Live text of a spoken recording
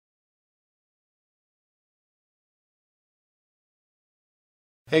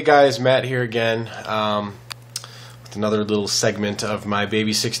Hey guys, Matt here again with another little segment of my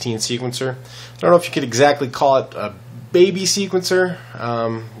Baby 16 sequencer. I don't know if you could exactly call it a baby sequencer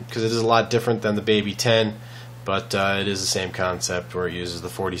because it is a lot different than the Baby 10, but it is the same concept where it uses the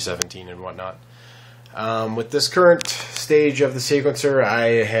 4017 and whatnot. With this current stage of the sequencer,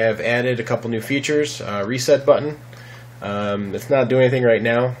 I have added a couple new features. Reset button. It's not doing anything right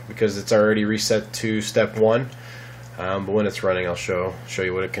now because it's already reset to step 1. But when it's running, I'll show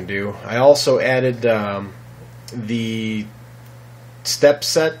you what it can do. I also added the step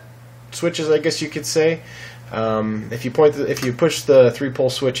set switches, I guess you could say. If you push the 3-pole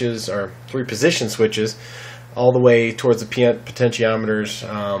switches or 3-position switches all the way towards the potentiometers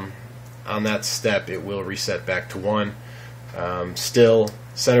on that step, it will reset back to 1. Still,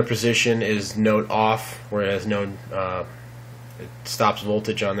 center position is node off, whereas node it stops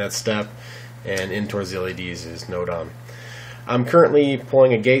voltage on that step. And in towards the LEDs is node on. I'm currently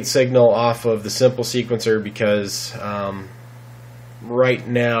pulling a gate signal off of the simple sequencer because right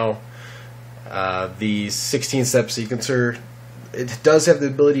now the 16-step sequencer, it does have the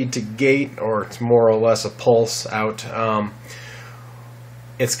ability to gate, or it's more or less a pulse out.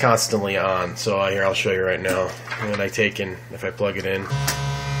 It's constantly on. So here, I'll show you right now. When if I plug it in,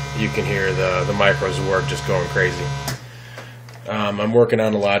 you can hear the micros work just going crazy. I'm working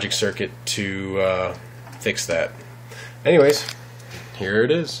on a logic circuit to fix that. Anyways, here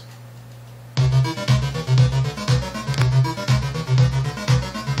it is.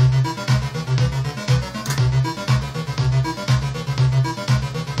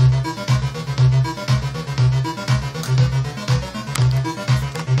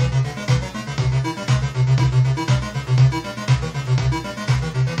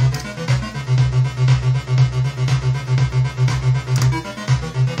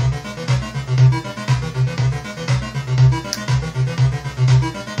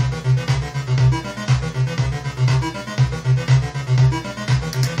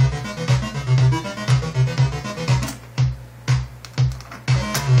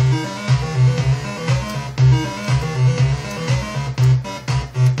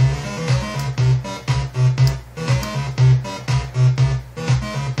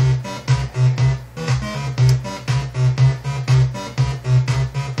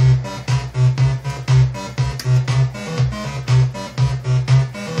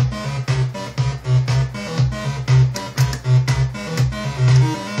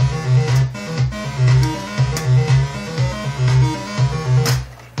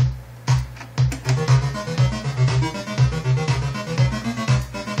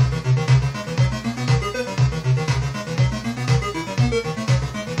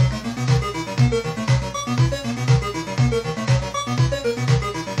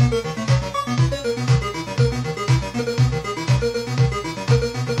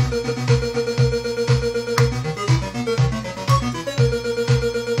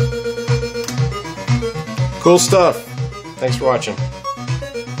 Cool stuff. Thanks for watching.